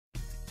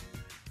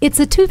It's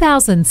a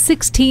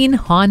 2016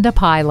 Honda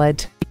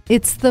Pilot.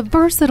 It's the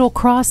versatile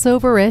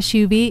crossover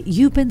SUV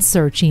you've been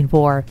searching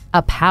for.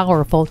 A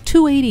powerful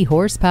 280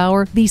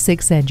 horsepower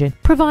V6 engine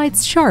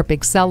provides sharp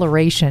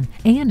acceleration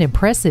and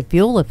impressive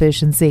fuel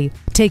efficiency.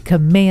 Take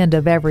command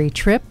of every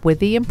trip with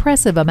the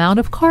impressive amount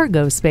of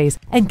cargo space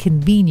and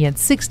convenient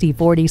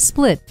 60/40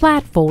 split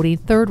flat-folding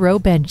third-row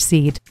bench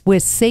seat.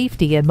 With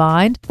safety in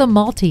mind, the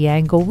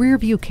multi-angle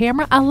rear-view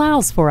camera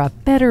allows for a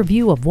better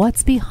view of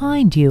what's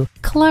behind you,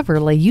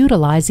 cleverly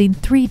utilizing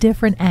 3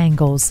 different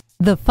angles.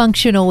 The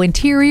functional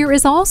interior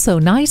is also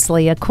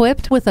nicely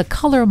equipped with a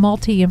color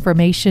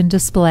multi-information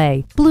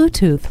display,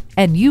 Bluetooth,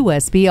 and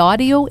USB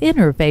audio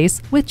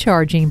interface with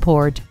charging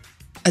port.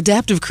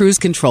 Adaptive Cruise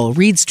Control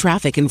reads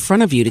traffic in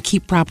front of you to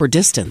keep proper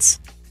distance.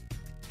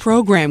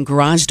 Program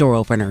garage door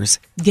openers,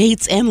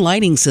 gates, and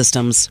lighting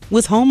systems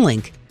with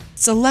HomeLink.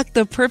 Select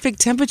the perfect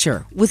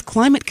temperature with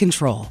climate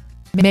control.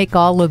 Make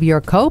all of your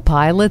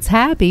co-pilots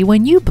happy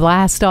when you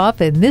blast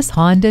off in this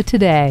Honda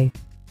today.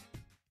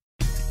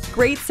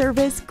 Great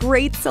service,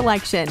 great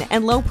selection,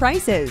 and low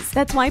prices.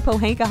 That's why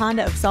Pohanka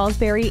Honda of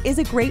Salisbury is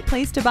a great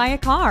place to buy a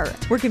car.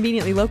 We're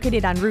conveniently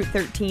located on Route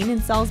 13 in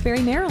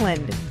Salisbury,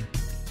 Maryland.